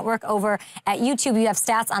Podcast Network. Over at YouTube, you have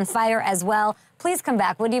Stats on Fire as well. Please come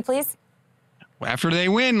back, would you please? After they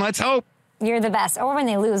win, let's hope. You're the best. Or when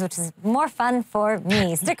they lose, which is more fun for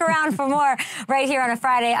me. Stick around for more right here on a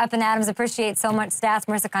Friday. Up and Adams, appreciate so much Stats.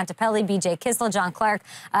 Marisa Contipelli, BJ Kissel, John Clark.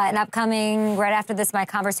 And upcoming right after this, my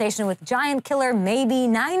conversation with Giant Killer, maybe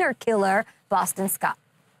Niner Killer, Boston Scott.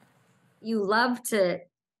 You love to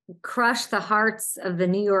crush the hearts of the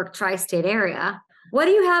New York tri-state area. What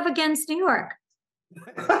do you have against New York?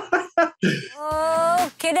 Okie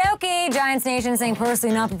dokie. Giants Nation saying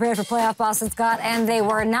personally not prepared for playoff Boston Scott, and they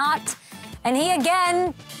were not. And he,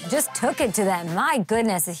 again, just took it to them. My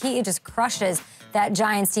goodness, he just crushes that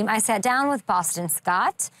Giants team. I sat down with Boston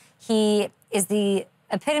Scott. He is the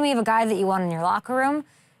epitome of a guy that you want in your locker room.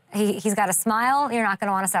 He's got a smile. You're not going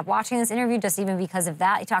to want to stop watching this interview just even because of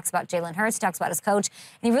that. He talks about Jalen Hurts. He talks about his coach.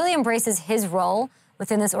 And he really embraces his role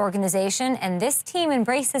within this organization. And this team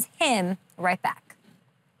embraces him right back.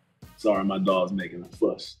 Sorry, my dog's making a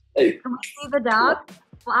fuss. Hey. Can we see the dog?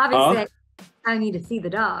 Well, obviously, I need to see the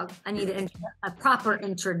dog. I need a proper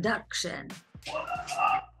introduction.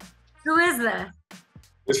 Who is this?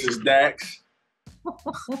 This is Dax. I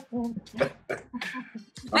thought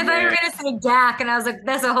you were going to say Dak, and I was like,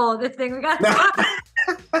 that's a whole other thing we got to talk.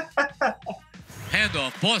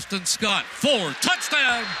 Handoff, Boston Scott. 4,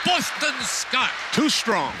 touchdown, Boston Scott. Too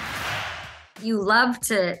strong. You love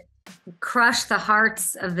to crush the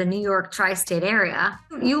hearts of the New York tri-state area.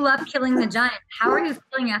 You love killing the Giants. How are you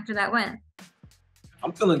feeling after that win?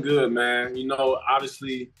 I'm feeling good, man. You know,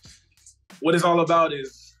 obviously, what it's all about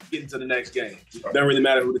is getting to the next game. It doesn't really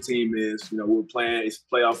matter who the team is. You know, we're playing, it's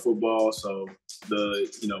playoff football, so we're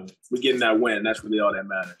getting that win. That's really all that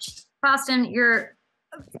matters. Boston, you're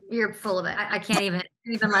full of it. I can't even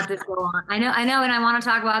let this go on. I know, and I want to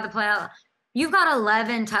talk about the playoff. You've got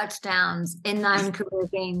 11 touchdowns in 9 career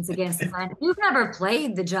games against the Giants. You've never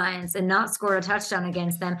played the Giants and not scored a touchdown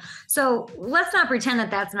against them. So let's not pretend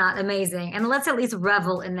that that's not amazing. And let's at least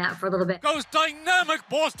revel in that for a little bit. Goes dynamic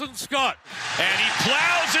Boston Scott. And he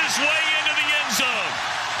plows his way into the end zone.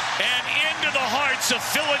 And into the heart defeats of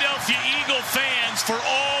Philadelphia Eagle fans for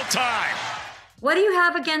all time. What do you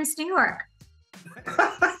have against New York?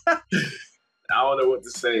 I don't know what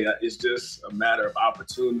to say. It's just a matter of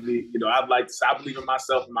opportunity. You know, I believe in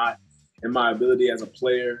myself, in my ability as a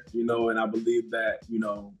player, you know, and I believe that, you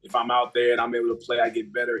know, if I'm out there and I'm able to play, I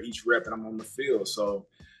get better each rep and I'm on the field. So,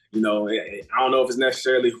 you know, I don't know if it's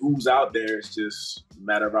necessarily who's out there. It's just a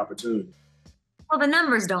matter of opportunity. Well, the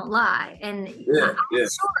numbers don't lie. And I'm sure,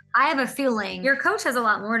 I have a feeling your coach has a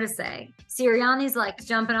lot more to say. Sirianni's like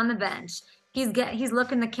jumping on the bench. He's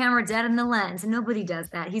looking the camera dead in the lens. And nobody does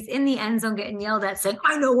that. He's in the end zone getting yelled at saying,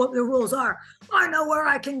 I know what the rules are. I know where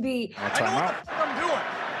I can be. I know what I'm doing.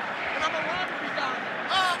 And I'm allowed to be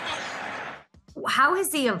down. How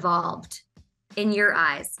has he evolved in your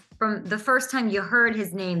eyes from the first time you heard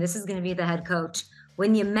his name, this is going to be the head coach,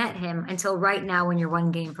 when you met him until right now when you're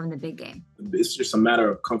one game from the big game? It's just a matter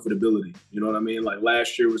of comfortability. You know what I mean? Like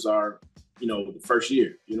last year was our, you know, the first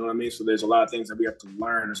year, you know what I mean? So there's a lot of things that we have to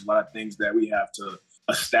learn. There's a lot of things that we have to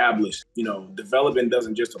establish. You know, development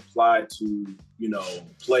doesn't just apply to, you know,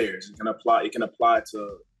 players. It can apply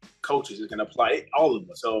to coaches. It can apply all of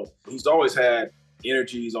us. So he's always had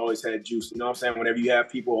energy. He's always had juice. You know what I'm saying? Whenever you have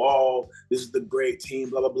people, oh, this is the great team,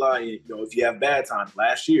 blah, blah, blah. And, you know, if you have bad times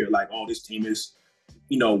last year, like, oh, this team is,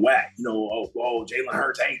 you know, whack. You know, oh, Jalen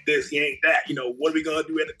Hurts ain't this, he ain't that. You know, what are we going to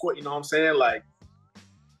do at the court? You know what I'm saying? Like,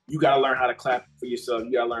 you got to learn how to clap for yourself.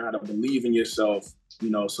 You got to learn how to believe in yourself, you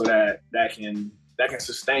know, so that can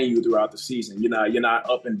sustain you throughout the season. You're not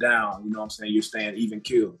up and down, you know what I'm saying? You're staying even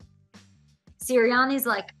keeled. Sirianni's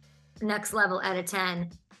like next level out of 10.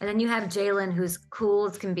 And then you have Jalen, who's cool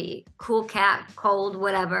as can be, cool cat, cold,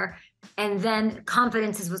 whatever. And then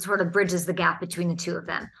confidence is what sort of bridges the gap between the two of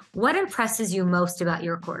them. What impresses you most about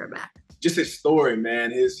your quarterback? Just his story,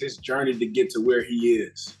 man, his journey to get to where he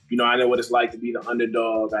is. You know, I know what it's like to be the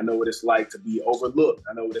underdog. I know what it's like to be overlooked.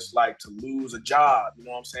 I know what it's like to lose a job, you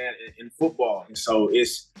know what I'm saying, in football. And so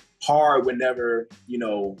it's hard whenever, you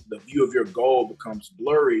know, the view of your goal becomes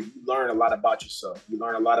blurry. You learn a lot about yourself. You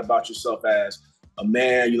learn a lot about yourself as a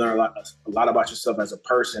man. You learn a lot about yourself as a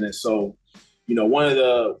person. And so, you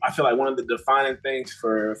know, I feel like one of the defining things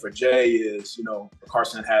for Jay is, you know,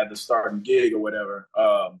 Carson had the starting gig or whatever.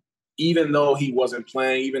 Even though he wasn't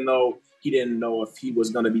playing, even though he didn't know if he was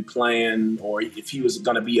going to be playing or if he was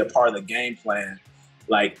going to be a part of the game plan,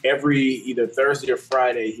 like every either Thursday or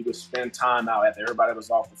Friday, he would spend time out after everybody was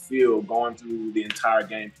off the field going through the entire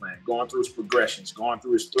game plan, going through his progressions, going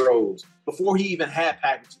through his throws before he even had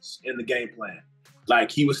packages in the game plan. Like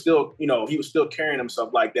he was still carrying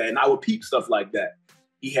himself like that. And I would peep stuff like that.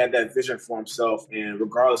 He had that vision for himself. And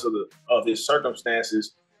regardless of his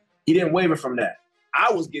circumstances, he didn't waver from that. I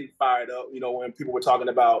was getting fired up, you know, when people were talking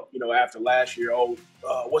about, you know, after last year,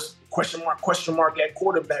 what's question mark at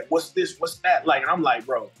quarterback? What's this? What's that? Like, and I'm like,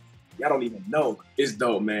 bro, y'all don't even know. It's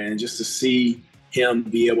dope, man. Just to see him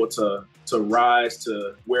be able to rise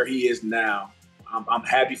to where he is now. I'm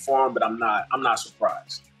happy for him, but I'm not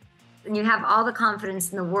surprised. And you have all the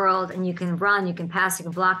confidence in the world, and you can run, you can pass, you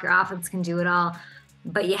can block, your offense can do it all,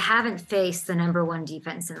 but you haven't faced the #1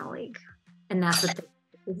 defense in the league. And that's what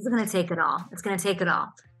this is going to take it all. It's going to take it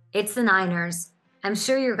all. It's the Niners. I'm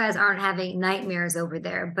sure you guys aren't having nightmares over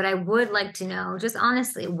there, but I would like to know, just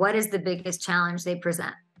honestly, what is the biggest challenge they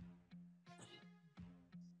present?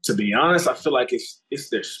 To be honest, I feel like it's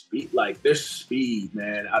their speed. Like their speed,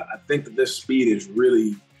 man. I think that their speed is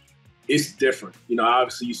really, it's different. You know,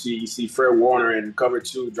 obviously you see Fred Warner in cover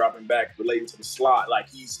 2 dropping back relating to the slot. Like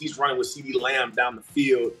he's running with CeeDee Lamb down the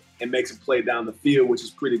field and makes a play down the field, which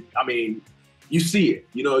is pretty, I mean, you see it,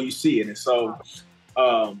 you know, you see it. And so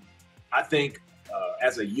I think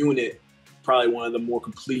as a unit, probably one of the more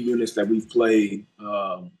complete units that we've played.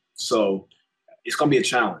 So it's going to be a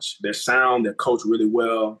challenge. Their sound, they're coached really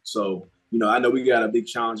well. So, you know, I know we got a big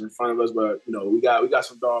challenge in front of us, but, you know, we got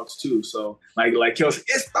some dogs too. So like Kelsey,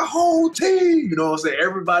 it's the whole team. You know what I'm saying?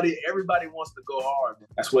 Everybody wants to go hard.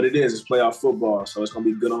 That's what it is. It's playoff football. So it's going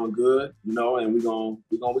to be good on good, you know, and we're going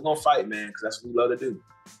to fight, man, because that's what we love to do.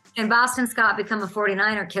 And Boston Scott become a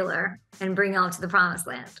 49er killer and bring y'all to the promised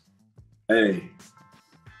land? Hey,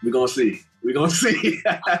 we're going to see. We're going to see. You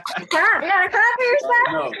got to clap for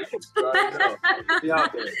yourself. Be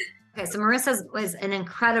out there. Okay, so Marisa was an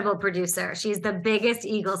incredible producer. She's the biggest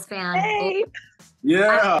Eagles fan. Hey.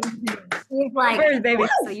 Yeah. She's like, baby.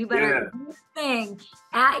 So you better do this thing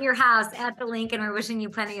at your house at the link, and we're wishing you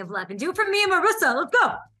plenty of luck. And do it for me and Marisa. Let's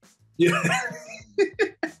go. Yeah.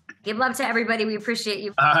 Give love to everybody. We appreciate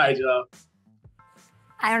you. All right, y'all.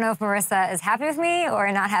 I don't know if Marisa is happy with me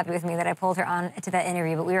or not happy with me that I pulled her on to that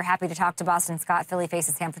interview, but we were happy to talk to Boston Scott. Philly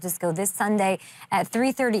faces San Francisco this Sunday at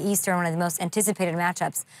 3:30 Eastern, one of the most anticipated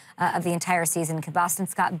matchups of the entire season. Could Boston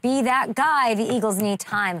Scott be that guy? The Eagles need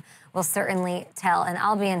time. We'll certainly tell. And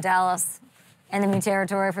I'll be in Dallas, enemy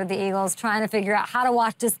territory for the Eagles, trying to figure out how to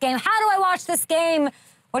watch this game. How do I watch this game?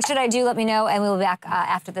 What should I do? Let me know. And we'll be back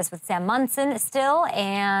after this with Sam Munson still.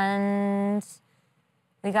 And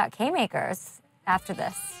we got K-Makers after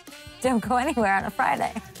this. Don't go anywhere on a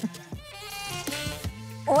Friday.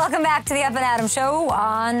 Welcome back to the Up and Adam Show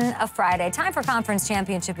on a Friday. Time for Conference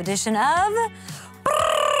Championship edition of...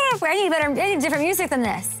 I need different music than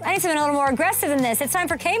this. I need something a little more aggressive than this. It's time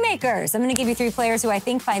for K-Makers. I'm going to give you 3 players who I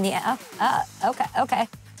think find the... Okay,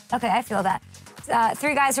 I feel that.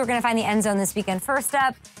 3 guys who are going to find the end zone this weekend. First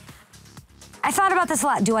up, I thought about this a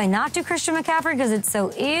lot. Do I not do Christian McCaffrey because it's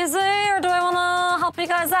so easy, or do I want to help you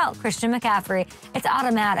guys out? Christian McCaffrey, it's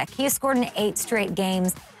automatic. He has scored in 8 straight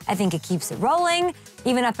games. I think it keeps it rolling,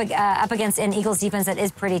 even up against an Eagles defense that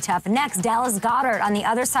is pretty tough. Next, Dallas Goedert on the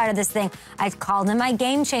other side of this thing. I've called him my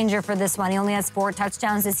game changer for this one. He only has 4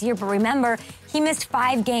 touchdowns this year, but remember, he missed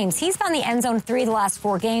 5 games. He's found the end zone 3 of the last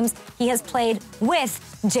 4 games. He has played with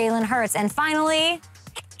Jalen Hurts. And finally,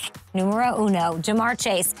 numero uno, Jamar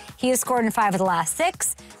Chase. He has scored in 5 of the last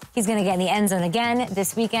 6. He's going to get in the end zone again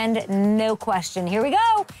this weekend, no question. Here we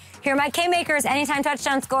go. Here are my K-Makers, anytime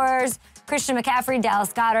touchdown scorers. Christian McCaffrey,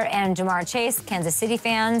 Dallas Goedert, and Jamar Chase. Kansas City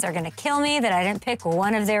fans are going to kill me that I didn't pick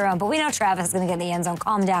one of their own, but we know Travis is going to get in the end zone.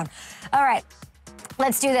 Calm down. All right,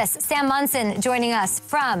 let's do this. Sam Munson joining us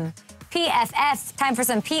from PFF. Time for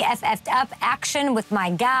some PFF'd up action with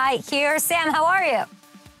my guy here. Sam, how are you?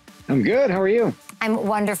 I'm good. How are you? I'm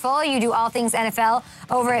wonderful. You do all things NFL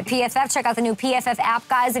over at PFF. Check out the new PFF app,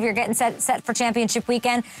 guys, if you're getting set for championship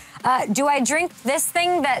weekend. Do I drink this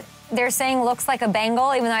thing that they're saying looks like a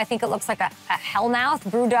Bengal, even though I think it looks like a Hellmouth,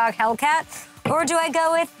 Brewdog Hellcat? Or do I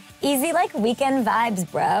go with easy, like weekend vibes,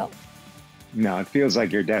 bro? No, it feels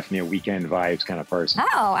like you're definitely a weekend vibes kind of person.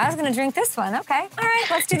 Oh, I was going to drink this one. Okay. All right,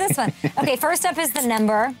 let's do this one. Okay, first up is the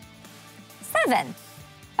number 7.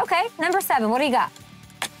 Okay, number 7. What do you got?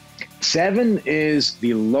 7 is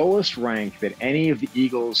the lowest rank that any of the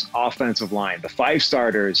Eagles' offensive line, the 5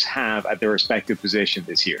 starters, have at their respective position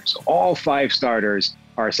this year. So all 5 starters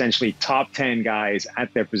are essentially top 10 guys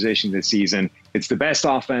at their position this season. It's the best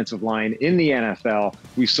offensive line in the NFL.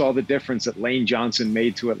 We saw the difference that Lane Johnson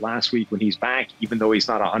made to it last week when he's back, even though he's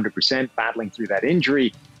not 100% battling through that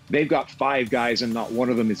injury. They've got 5 guys, and not one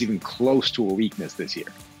of them is even close to a weakness this year.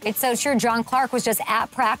 It's so true. John Clark was just at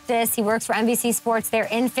practice. He works for NBC Sports there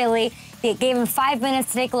in Philly. They gave him 5 minutes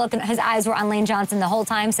to take a look, and his eyes were on Lane Johnson the whole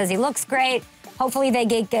time. Says he looks great. Hopefully they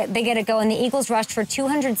get it going. The Eagles rushed for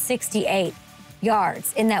 268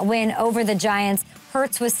 yards in that win over the Giants.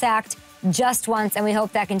 Hurts was sacked just once, and we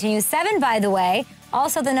hope that continues. 7, by the way,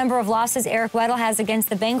 also the number of losses Eric Weddle has against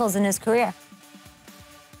the Bengals in his career.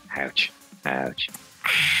 Ouch. Ouch.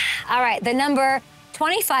 All right, the number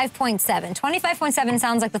 25.7. 25.7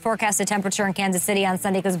 sounds like the forecasted temperature in Kansas City on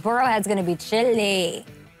Sunday because Burrowhead's going to be chilly.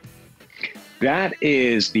 That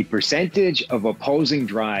is the percentage of opposing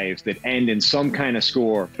drives that end in some kind of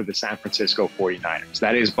score for the San Francisco 49ers.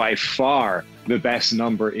 That is by far the best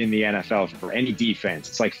number in the NFL for any defense.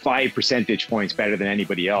 It's like 5 percentage points better than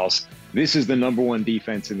anybody else. This is the number 1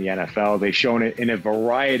 defense in the NFL. They've shown it in a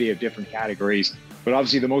variety of different categories. But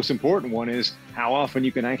obviously the most important one is how often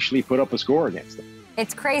you can actually put up a score against them.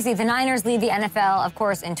 It's crazy. The Niners lead the NFL, of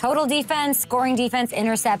course, in total defense, scoring defense,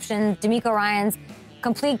 interception. DeMeco Ryans,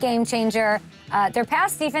 complete game changer. Their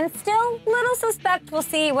pass defense, still a little suspect. We'll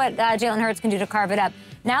see what Jalen Hurts can do to carve it up.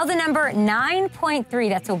 Now the number 9.3.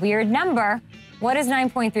 That's a weird number. What is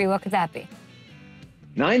 9.3? What could that be?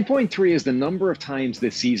 9.3 is the number of times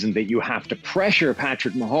this season that you have to pressure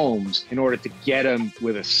Patrick Mahomes in order to get him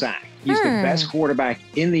with a sack. He's the best quarterback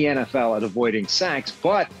in the NFL at avoiding sacks,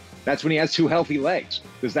 but that's when he has 2 healthy legs.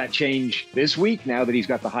 Does that change this week now that he's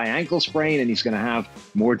got the high ankle sprain and he's going to have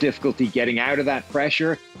more difficulty getting out of that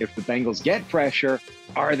pressure? If the Bengals get pressure,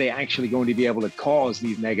 are they actually going to be able to cause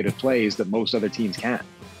these negative plays that most other teams can't?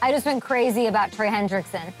 I just went crazy about Trey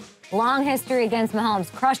Hendrickson. Long history against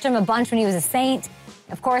Mahomes. Crushed him a bunch when he was a Saint.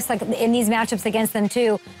 Of course, like in these matchups against them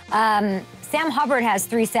too. Sam Hubbard has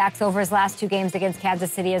 3 sacks over his last 2 games against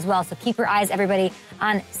Kansas City as well. So keep your eyes, everybody,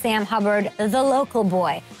 on Sam Hubbard, the local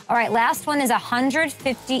boy. All right, last one is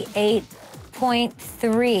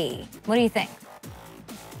 158.3. What do you think?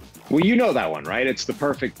 Well, you know that one, right? It's the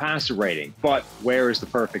perfect passer rating. But where is the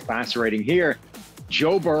perfect passer rating here?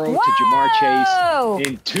 Joe Burrow to Jamar Chase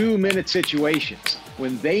in 2-minute situations.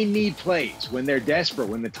 when they need plays, when they're desperate,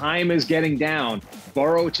 when the time is getting down,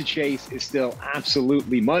 Burrow to Chase is still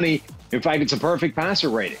absolutely money. In fact, it's a perfect passer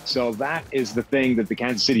rating. So that is the thing that the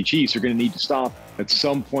Kansas City Chiefs are going to need to stop at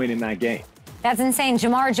some point in that game. That's insane.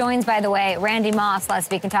 Jamar joins, by the way, Randy Moss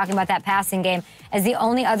last week in talking about that passing game as the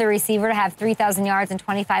only other receiver to have 3,000 yards and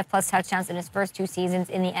 25-plus touchdowns in his first 2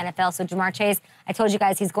 seasons in the NFL. So Jamar Chase, I told you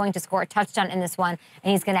guys he's going to score a touchdown in this one,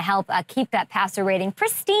 and he's going to help keep that passer rating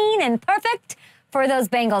pristine and perfect for those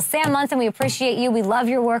Bengals. Sam Munson, we appreciate you. We love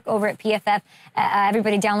your work over at PFF.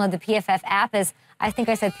 Everybody download the PFF app. I think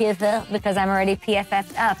I said PFF because I'm already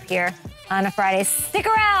PFF'd up here on a Friday. Stick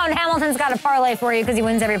around. Hamilton's got a parlay for you because he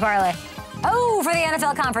wins every parlay. Oh, for the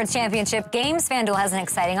NFL Conference Championship games, FanDuel has an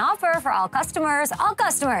exciting offer for all customers. All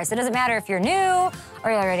customers. It doesn't matter if you're new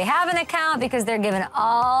or you already have an account because they're giving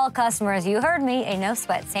all customers, you heard me, a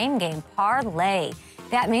no-sweat same-game parlay.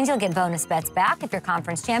 That means you'll get bonus bets back if your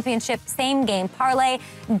conference championship same-game parlay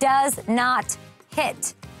does not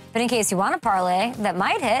hit. But in case you want a parlay that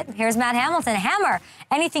might hit, here's Matt Hamilton. Hammer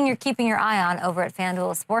anything you're keeping your eye on over at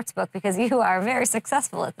FanDuel Sportsbook because you are very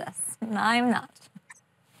successful at this. I'm not.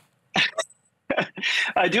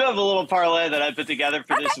 I do have a little parlay that I put together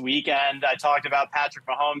for this weekend. I talked about Patrick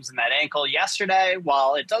Mahomes and that ankle yesterday.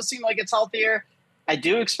 While it does seem like it's healthier, I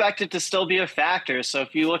do expect it to still be a factor. So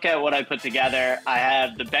if you look at what I put together, I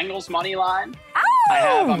have the Bengals money line.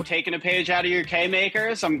 I'm taking a page out of your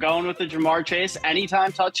K-makers. I'm going with the Jamar Chase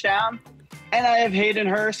anytime touchdown. And I have Hayden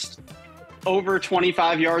Hurst over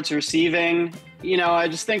 25 yards receiving. You know, I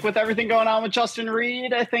just think with everything going on with Justin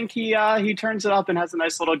Reed, I think he turns it up and has a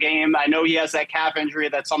nice little game. I know he has that calf injury.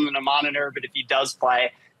 That's something to monitor. But if he does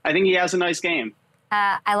play, I think he has a nice game.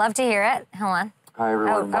 I love to hear it. Hold on. Hi,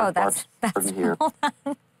 everyone. That's here. Hold on.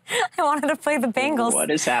 I wanted to play the Bengals. What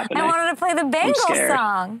is happening? I wanted to play the Bengals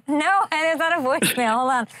song. No, and it's not a voicemail.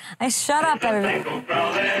 Hold on. I shut up, everybody.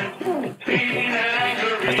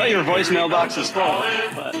 I thought your voicemail box was full.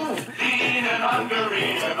 But...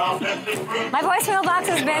 My voicemail box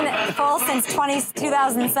has been full since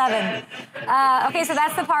 2007. Okay, so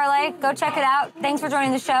that's the parlay. Go check it out. Thanks for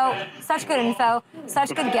joining the show. Such good info.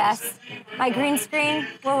 Such good guests. My green screen,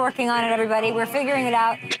 we're working on it, everybody. We're figuring it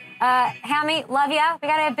out. Hammy, love ya. We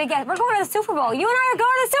gotta have big guests. We're going to the Super Bowl. You and I are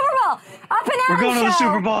going to the Super Bowl. Up and out. We're going to the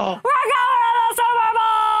Super Bowl. We're going to the Super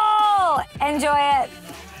Bowl. Enjoy it.